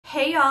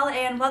Hey y'all,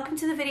 and welcome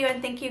to the video,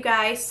 and thank you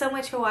guys so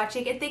much for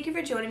watching, and thank you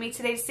for joining me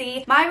today to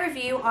see my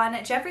review on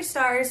Jeffree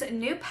Star's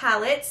new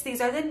palettes.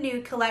 These are the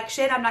nude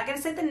collection. I'm not going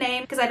to say the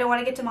name because I don't want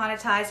to get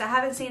demonetized. I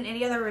haven't seen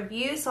any other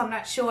reviews, so I'm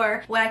not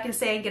sure what I can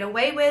say and get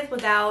away with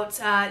without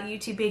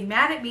YouTube being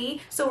mad at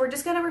me. So we're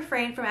just going to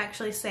refrain from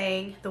actually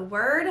saying the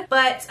word.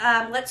 But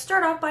let's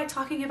start off by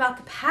talking about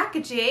the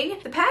packaging.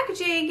 The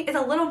packaging is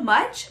a little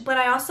much, but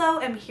I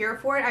also am here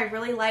for it. I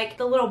really like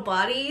the little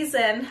bodies,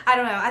 and I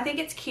don't know, I think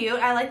it's cute.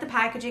 I like the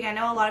packaging. I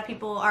know a lot of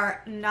people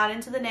are not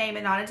into the name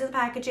and not into the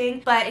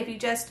packaging, but if you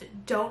just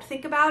don't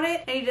think about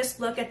it and you just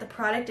look at the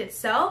product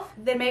itself,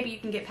 then maybe you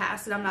can get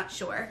past it. I'm not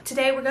sure.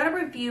 Today we're going to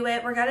review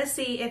it. We're going to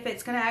see if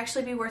it's going to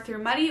actually be worth your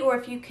money or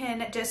if you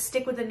can just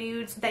stick with the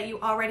nudes that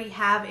you already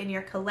have in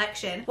your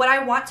collection. What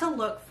I want to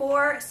look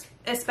for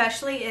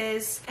especially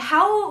is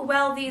how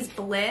well these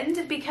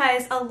blend,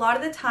 because a lot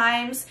of the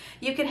times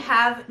you can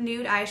have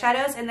nude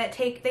eyeshadows and they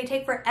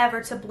take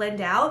forever to blend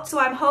out. So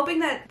I'm hoping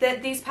that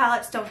these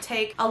palettes don't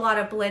take a lot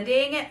of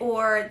blending,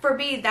 or for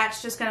me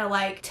that's just gonna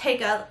like take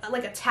a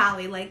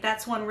tally. Like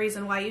that's one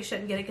reason why you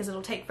shouldn't get it, because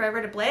it'll take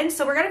forever to blend.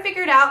 So we're gonna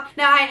figure it out.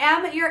 Now I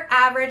am your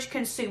average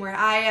consumer.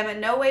 I am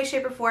in no way,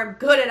 shape, or form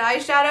good at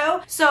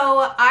eyeshadow,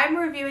 so I'm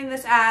reviewing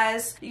this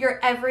as your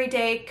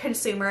everyday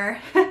consumer.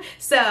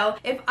 So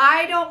if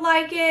I don't like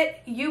it,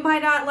 you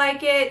might not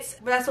like it,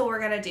 but that's what we're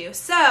gonna do.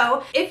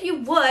 So if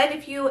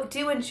you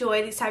do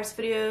enjoy these types of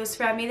videos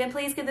from me, then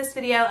please give this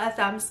video a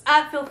thumbs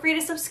up. Feel free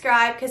to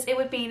subscribe because it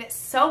would mean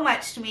so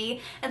much to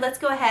me. And let's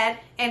go ahead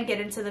and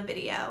get into the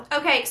video.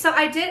 Okay, so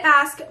I did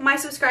ask my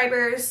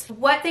subscribers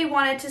what they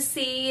wanted to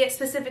see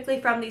specifically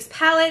from these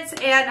palettes,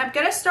 and I'm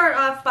gonna start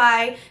off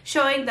by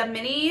showing the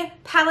mini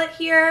palette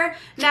here.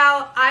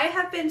 Now I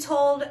have been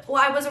told,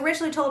 well, I was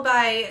originally told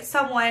by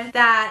someone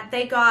that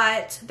they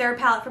got their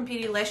palette from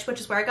Beautylish, which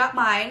is where I got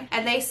mine,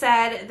 and they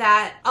said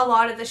that a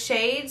lot of the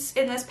shades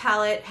in this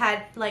palette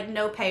had like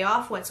no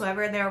payoff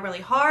whatsoever and they were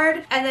really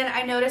hard. And then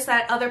I noticed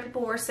that other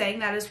people were saying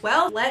that as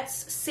well.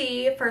 Let's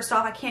see. First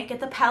off, I can't get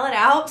the palette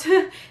out.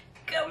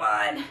 Come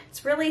on.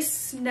 It's really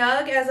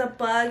snug as a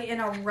bug in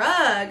a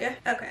rug.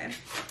 Okay.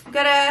 I'm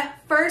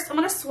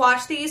gonna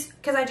swatch these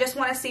because I just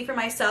want to see for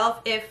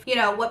myself if, you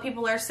know, what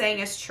people are saying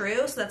is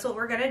true. So that's what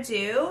we're gonna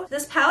do.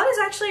 This palette is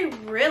actually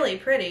really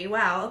pretty.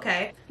 Wow,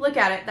 okay. Look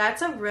at it.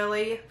 That's a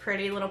really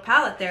pretty little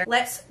palette there.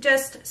 Let's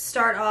just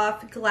start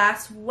off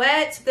Glass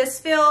Wet. This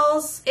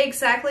feels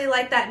exactly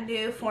like that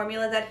new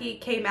formula that he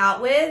came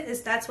out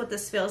with. That's what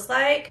this feels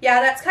like.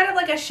 Yeah, that's kind of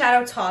like a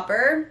shadow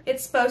topper.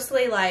 It's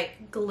supposedly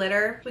like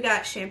glitter. We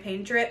got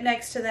champagne drip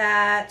next to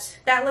that.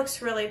 That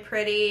looks really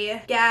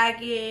pretty.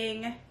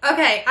 Gagging.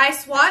 Okay, I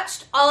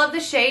swatched all of the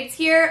shades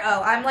here.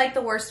 Oh, I'm like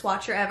the worst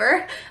swatcher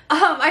ever.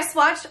 I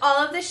swatched all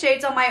of the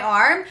shades on my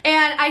arm,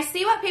 and I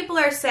see what people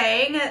are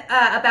saying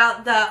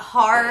about the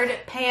hard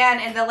pan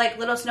and the like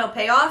little to no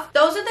payoff.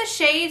 Those are the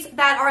shades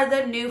that are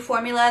the new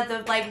formula,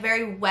 the like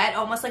very wet,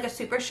 almost like a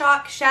Super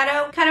Shock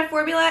shadow kind of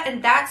formula,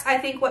 and that's I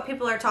think what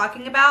people are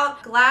talking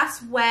about.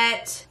 Glass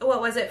Wet,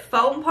 what was it?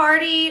 Foam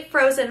Party,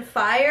 Frozen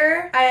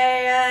Fire,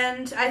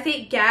 and I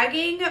think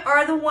Gagging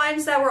are the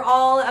ones that were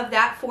all of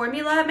that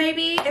formula,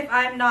 maybe, if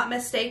I'm not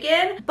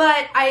mistaken.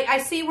 But I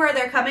see where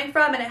they're coming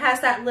from, and it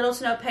has that little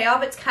to no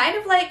payoff. It's kind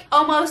of like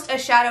almost a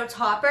shadow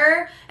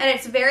topper, and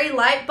it's very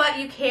light, but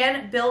you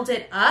can build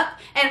it up.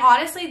 And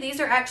honestly, these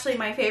are actually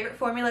my favorite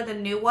formula, the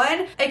new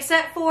one,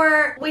 except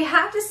for we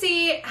have to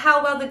see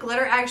how well the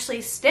glitter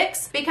actually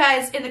sticks,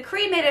 because in the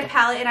cremated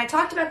palette, and I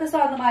talked about this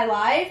on my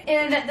live,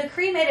 in the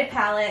cremated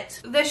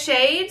palette, the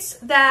shades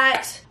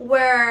that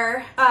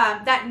were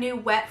that new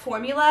wet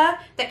formula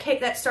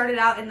that started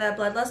out in the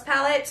Bloodlust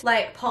palette,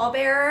 like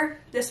Pallbearer,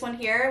 this one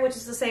here, which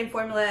is the same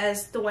formula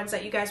as the ones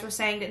that you guys were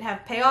saying didn't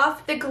have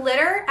payoff. The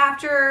glitter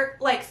after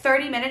like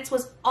 30 minutes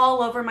was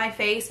all over my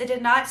face. It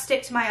did not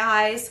stick to my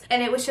eyes,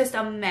 and it was just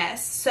a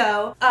mess.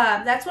 So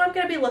that's what I'm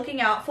going to be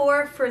looking out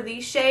for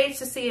these shades,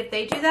 to see if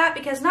they do that,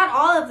 because not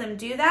all of them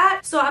do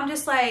that. So I'm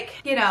just like,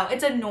 you know,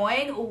 it's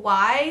annoying.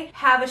 Why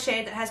have a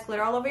shade that has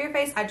glitter all over your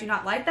face? I do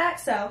not like that.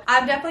 So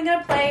I'm definitely going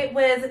to play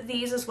with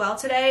these as well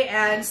today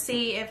and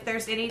see if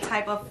there's any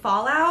type of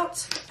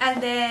fallout.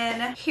 And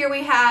then here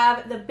we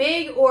have the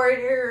big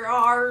order,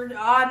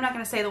 I'm not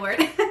going to say the word.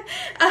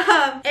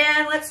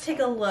 And let's take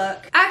a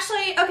look.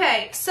 Actually,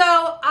 okay, so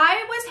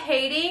I was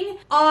hating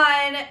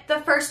on the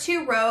first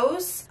two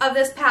rows of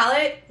this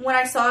palette when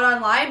I saw it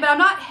online, but I'm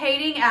not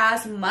hating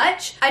as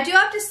much. I do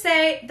have to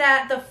say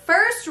that the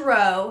first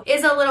row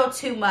is a little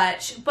too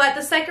much, but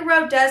the second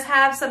row does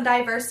have some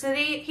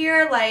diversity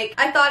here. Like,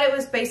 I thought it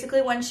was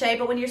basically one shade,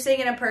 but when you're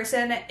seeing it in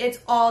person, it's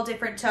all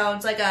different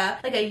tones, like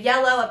a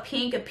yellow, a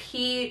pink, a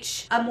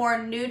peach, a more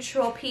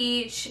neutral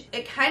peach.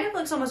 It kind of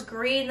looks almost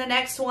green, the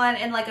next one,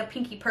 and like a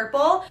pinky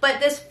purple. But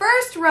this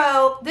first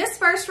row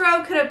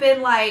could have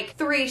been like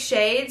 3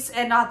 shades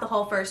and not the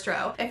whole first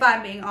row, if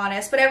I'm being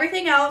honest. But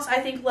everything else I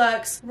think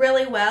looks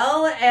really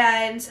well,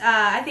 and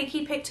I think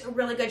he picked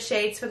really good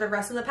shades for the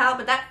rest of the palette.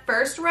 But that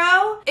first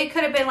row, it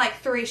could have been like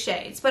 3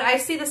 shades. But I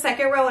see the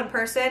second row in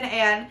person,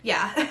 and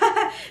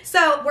yeah.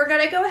 So we're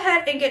gonna go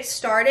ahead and get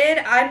started.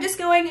 I'm just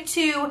going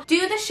to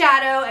do the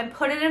shadow and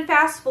put it in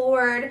fast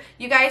forward.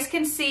 You guys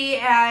can see,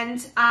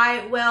 and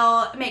I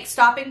will make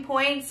stopping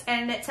points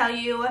and tell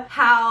you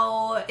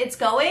how it's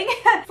going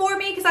for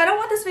me, because I don't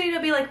want this video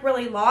to be like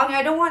really long.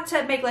 I don't want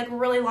to make like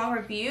really long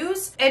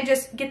reviews and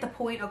just get the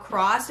point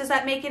across. Does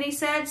that make any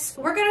sense?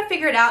 We're gonna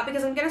figure it out,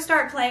 because I'm gonna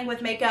start playing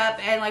with makeup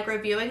and like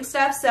reviewing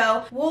stuff.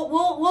 So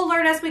we'll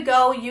learn as we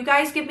go. You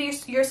guys give me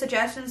your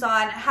suggestions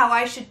on how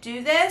I should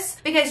do this,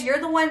 because you're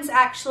the ones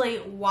actually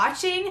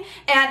watching,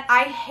 and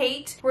I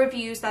hate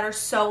reviews that are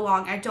so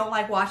long. I don't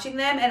like watching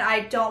them, and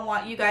I don't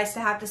want you guys to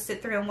have to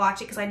sit through and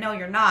watch it, because I know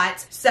you're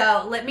not.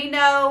 So let me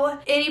know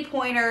any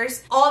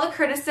pointers, all the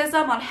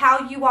criticism on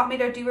how you want me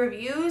to do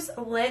reviews,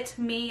 let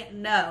me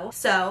know.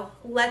 So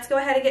let's go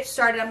ahead and get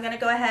started. I'm gonna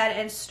go ahead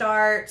and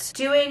start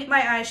doing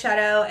my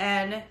eyeshadow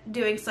and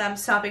doing some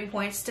stopping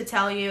points to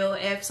tell you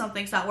if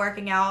something's not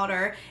working out,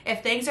 or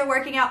if things are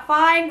working out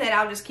fine, then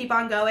I'll just keep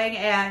on going,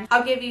 and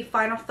I'll give you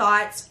final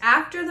thoughts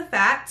after the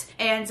fact.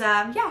 And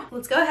yeah,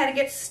 let's go ahead and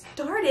get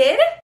started.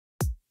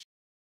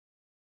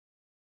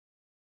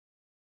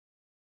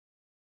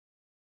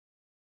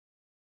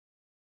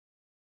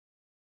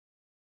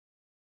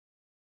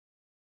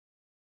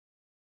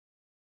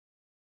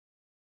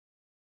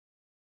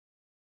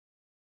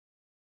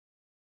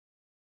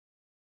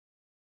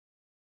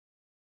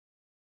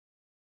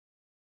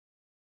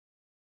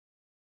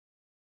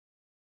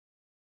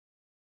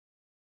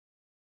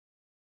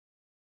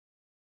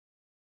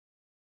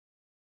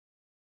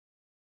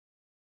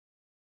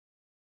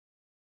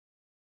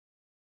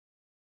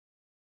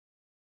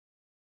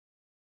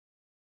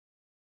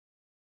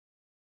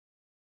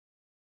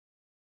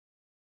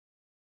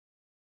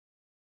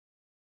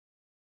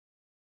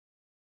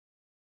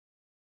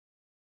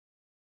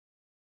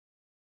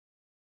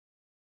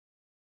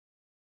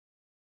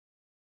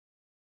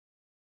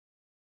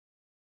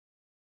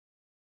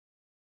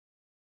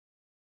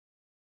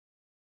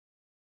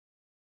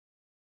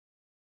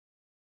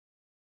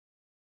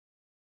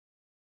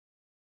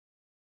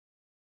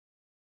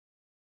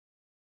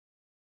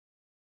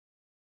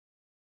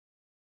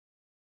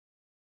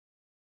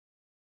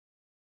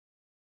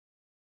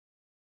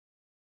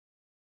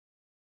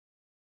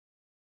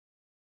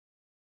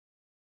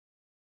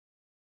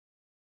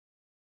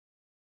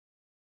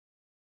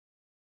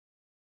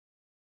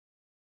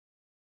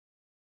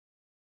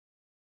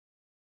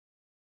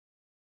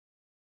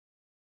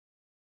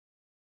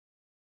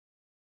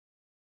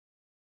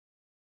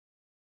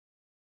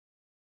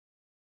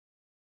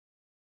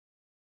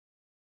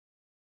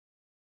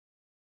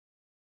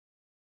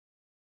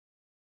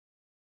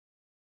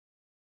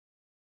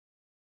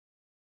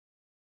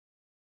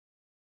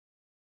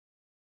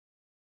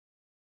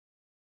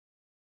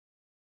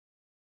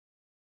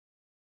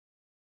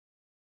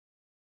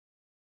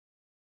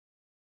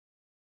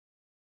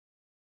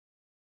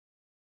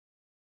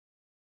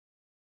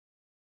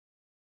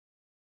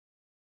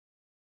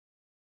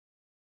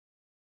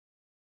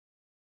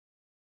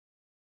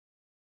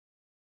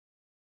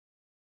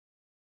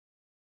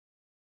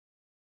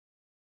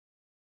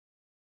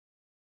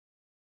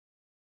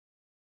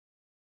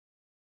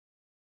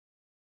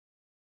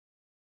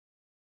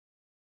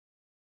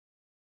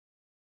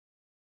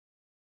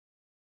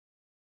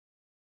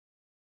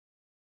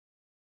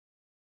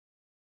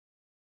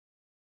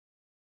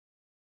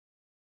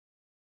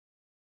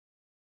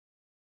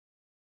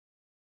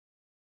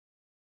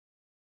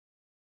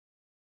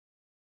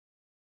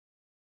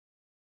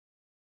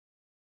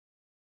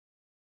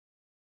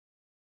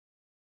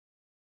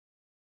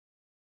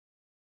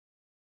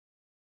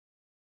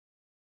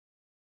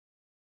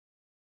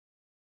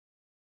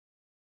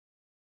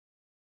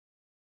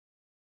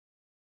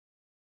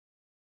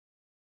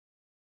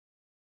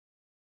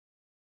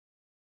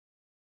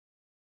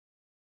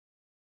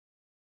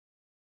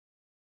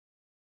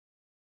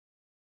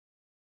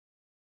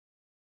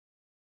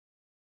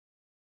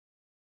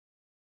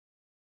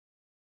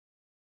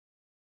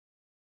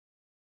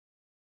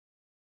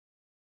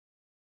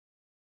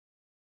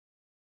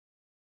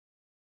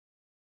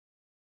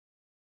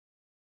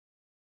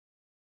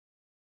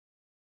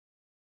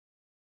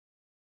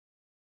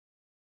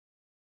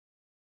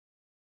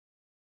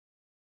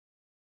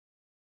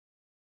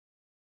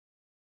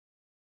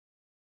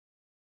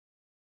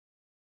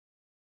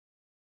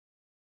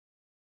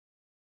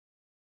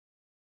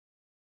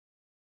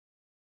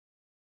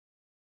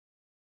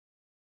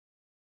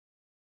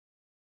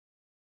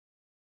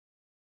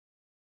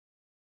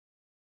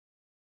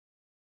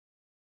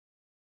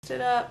 It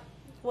up.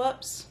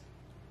 Whoops.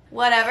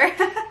 Whatever.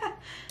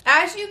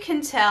 As you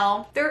can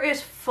tell, there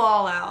is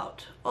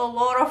fallout. A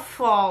lot of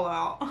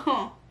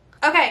fallout.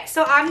 Okay,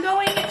 so I'm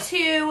going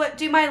to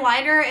do my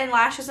liner and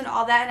lashes and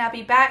all that, and I'll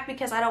be back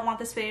because I don't want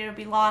this video to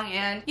be long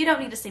and you don't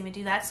need to see me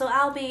do that, so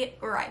I'll be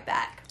right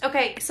back.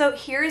 Okay, so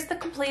here's the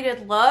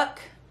completed look.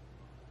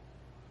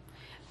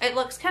 It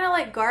looks kind of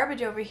like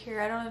garbage over here.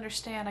 I don't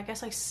understand. I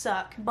guess I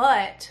suck.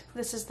 But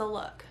this is the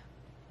look.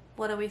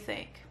 What do we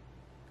think?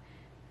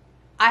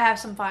 I have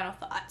some final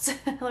thoughts.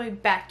 Let me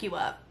back you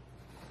up.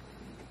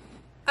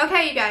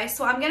 Okay, you guys,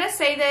 so I'm going to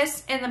say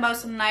this in the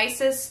most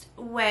nicest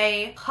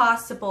way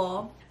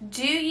possible.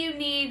 Do you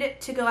need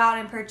to go out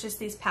and purchase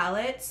these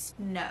palettes?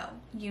 No,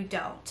 you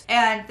don't.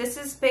 And this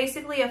is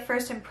basically a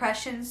first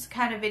impressions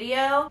kind of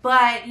video,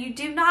 but you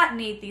do not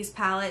need these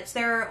palettes.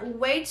 They're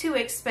way too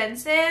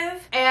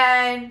expensive,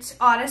 and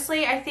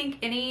honestly, I think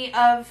any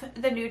of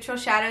the neutral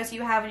shadows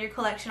you have in your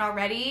collection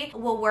already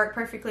will work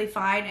perfectly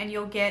fine, and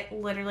you'll get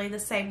literally the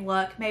same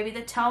look. Maybe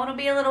the tone will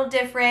be a little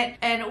different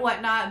and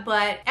whatnot,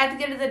 but at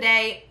the end of the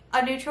day,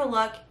 a neutral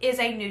look is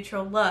a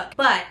neutral look.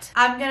 But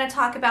I'm gonna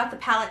talk about the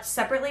palettes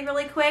separately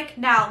really quick.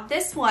 Now,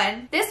 this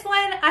one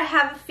I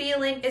have a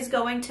feeling is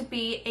going to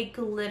be a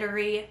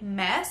glittery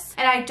mess.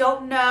 And I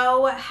don't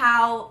know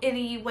how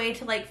any way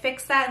to like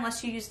fix that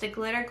unless you use the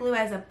glitter glue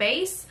as a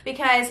base,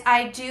 because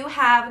I do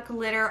have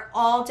glitter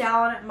all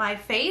down my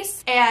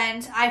face.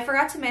 And I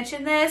forgot to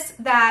mention this,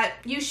 that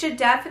you should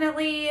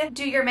definitely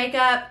do your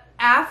makeup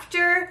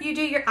after you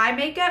do your eye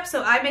makeup,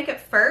 so eye makeup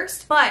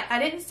first. But I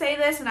didn't say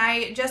this and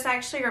I just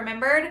actually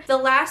remembered the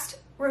last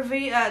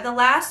review, the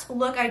last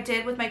look I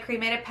did with my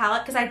cremated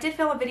palette, because I did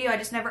film a video, I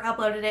just never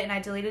uploaded it and I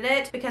deleted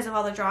it because of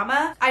all the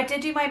drama. I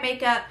did do my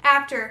makeup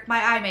after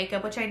my eye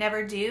makeup, which I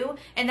never do,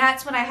 and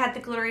that's when I had the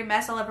glittery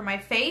mess all over my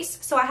face.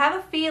 So I have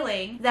a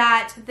feeling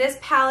that this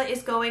palette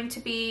is going to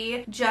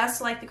be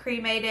just like the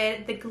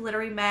cremated, the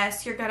glittery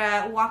mess. You're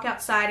gonna walk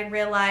outside and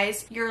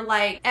realize you're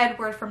like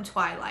Edward from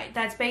Twilight.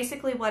 That's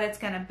basically what it's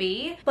gonna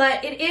be.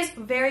 But it is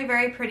very,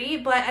 very pretty.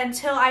 But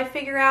until I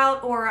figure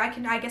out, or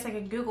I guess I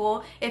can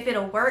Google if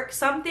it'll work,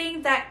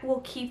 something that will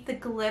keep the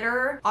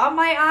glitter on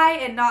my eye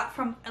and not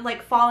from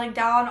like falling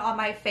down on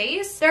my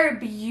face. They're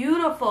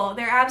beautiful.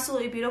 They're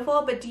absolutely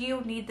beautiful. But do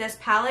you need this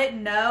palette?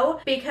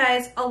 No,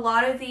 because a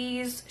lot of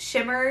these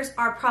shimmers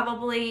are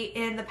probably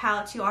in the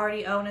palettes you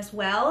already own as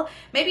well.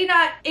 Maybe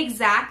not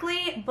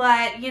exactly,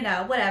 but you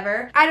know,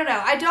 whatever. I don't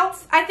know.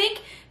 I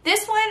think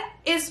this one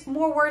is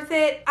more worth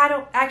it. I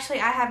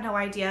have no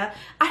idea.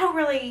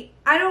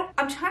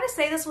 I'm trying to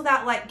say this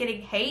without like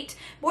getting hate.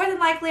 More than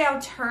likely I'll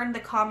turn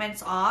the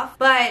comments off,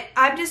 but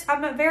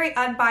I'm a very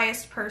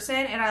unbiased person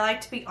and I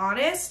like to be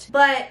honest.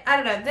 But I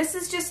don't know,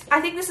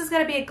 I think this is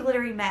gonna be a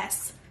glittery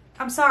mess.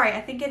 I'm sorry, I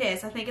think it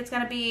is. I think it's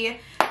gonna be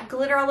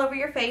glitter all over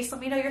your face.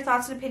 Let me know your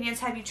thoughts and opinions.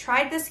 Have you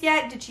tried this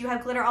yet? Did you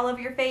have glitter all over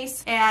your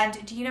face?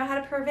 And do you know how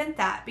to prevent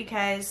that?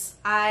 Because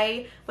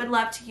I would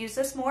love to use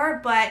this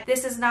more, but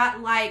this is not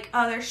like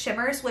other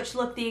shimmers which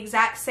look the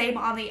exact same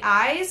on the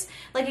eyes.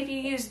 Like if you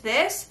use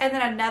this and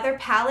then another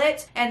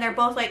palette and they're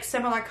both like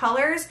similar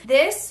colors,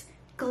 this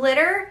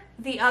glitter,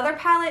 the other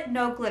palette,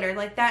 no glitter.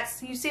 Like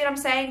that's, you see what I'm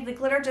saying? The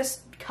glitter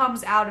just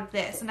comes out of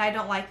this and I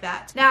don't like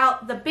that. Now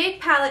the big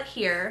palette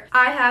here,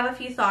 I have a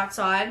few thoughts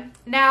on.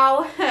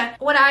 Now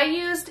when I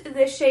used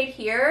this shade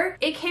here,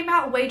 it came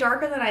out way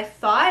darker than I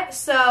thought.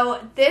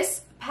 So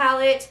this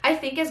palette I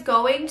think is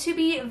going to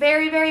be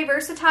very, very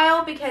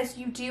versatile because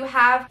you do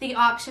have the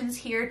options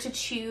here to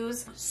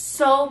choose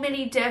so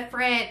many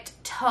different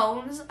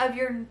tones of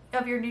your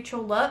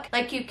neutral look.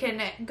 Like you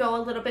can go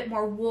a little bit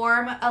more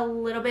warm, a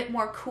little bit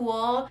more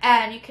cool,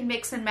 and you can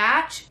mix and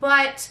match.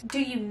 But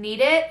do you need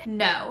it?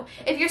 No.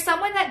 If you're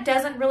someone that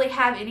doesn't really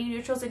have any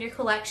neutrals in your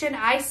collection,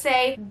 I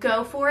say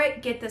go for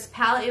it. Get this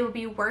palette. It would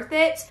be worth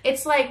it.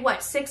 It's like what,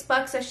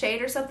 $6 a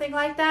shade or something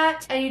like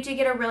that, and you do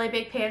get a really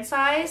big pan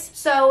size.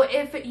 So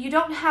if you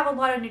don't have a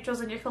lot of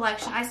neutrals in your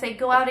collection, I say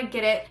go out and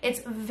get it. It's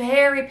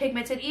very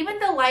pigmented. Even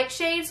the light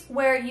shades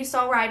where you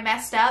saw where I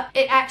messed up,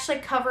 it actually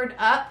covered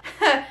up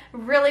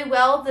really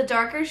well the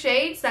darker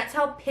shades. That's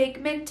how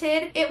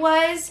pigmented it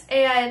was,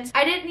 and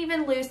I didn't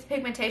even lose the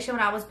pigmentation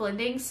when I was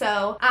blending.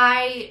 So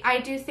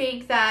I do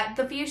think that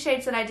the few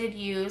shades that I did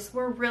use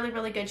were really,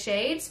 really good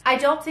shades. I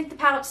don't think the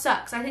palette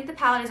sucks. I think the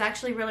palette is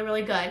actually really,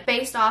 really good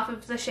based off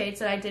of the shades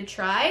that I did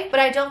try, but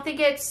I don't think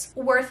it's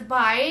worth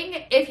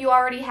buying if you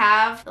already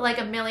have like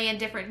a million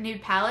different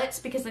nude palettes,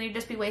 because then you'd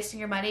just be wasting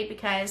your money,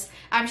 because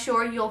I'm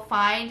sure you'll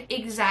find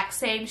exact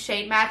same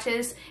shade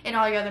matches in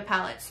all your other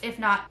palettes, if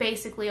not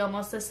basically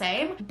almost the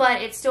same.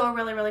 But it's still a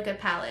really, really good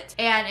palette.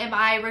 And am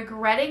I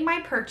regretting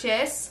my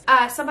purchase?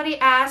 Somebody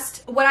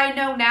asked what I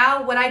know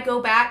now, would I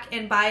go back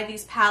and buy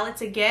these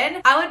palettes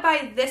again? I would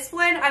buy this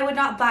one. I would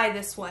not buy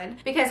this one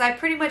because I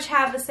pretty much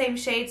have the same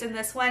shades in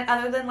this one,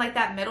 other than like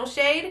that middle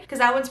shade, because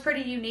that one's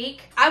pretty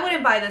unique. I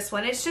wouldn't buy this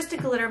one. It's just a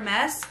glitter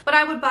mess, but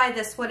I would buy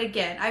this one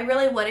again. I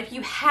really would. If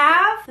you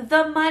have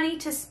the money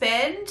to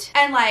spend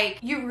and like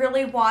you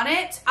really want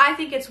it, I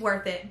think it's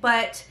worth it.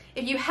 But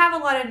if you have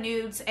a lot of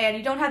nudes and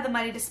you don't have the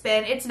money to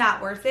spend, it's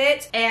not worth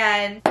it.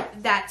 And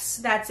that's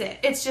it.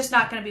 It's just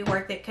not going to be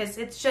worth it because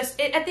it's just,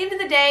 at the end of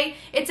the day,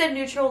 it's a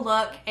neutral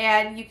look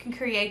and you can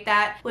create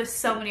that with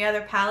so many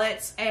other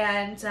palettes.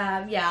 And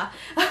yeah,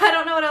 I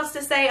don't know what else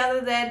to say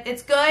other than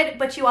it's good,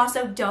 but you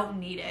also don't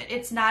need it.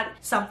 It's not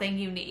something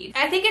you need.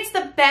 I think it's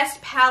the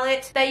best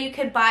palette that you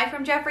can buy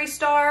from Jeffree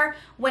Star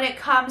when it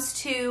comes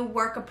to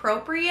work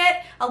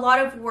appropriate. A lot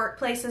of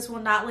workplaces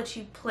will not let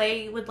you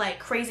play with like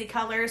crazy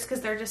colors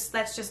because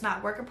that's just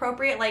not work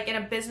appropriate, like in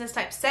a business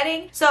type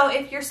setting. So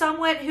if you're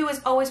someone who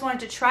has always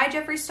wanted to try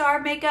Jeffree Star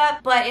makeup,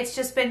 but it's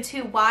just been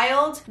too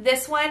wild,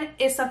 this one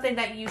is something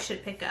that you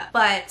should pick up.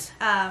 But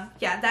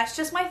yeah, that's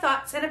just my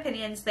thoughts and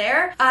opinions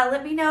there.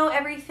 Let me know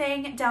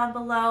everything down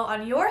below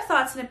on your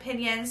thoughts and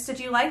opinions. Did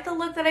you like the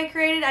look that I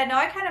created? I know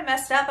I kind of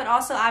messed up, but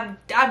also I'm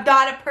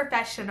not a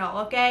professional,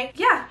 okay?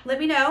 Yeah, let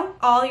me know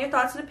all your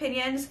thoughts and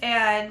opinions,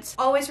 and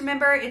always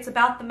remember, it's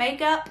about the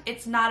makeup,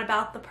 it's not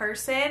about the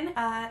person.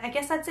 I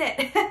guess that's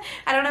it.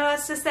 I don't know what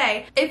else to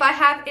say. If I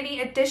have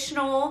any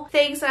additional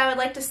things that I would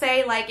like to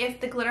say, like if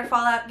the glitter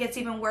fallout gets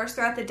even worse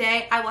throughout the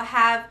day, I will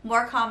have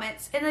more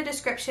comments in the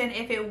description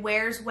if it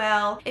wears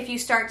well, if you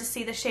start to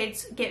see the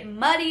shades get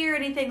muddy or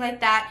anything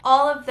like that.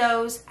 All of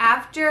those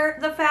after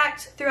the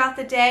fact throughout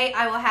the day,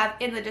 I will have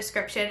in the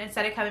description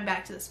instead of coming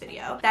back to this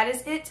video. That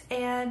is it,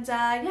 and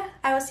yeah,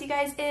 I will see you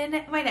guys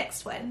in my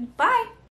next one. Bye!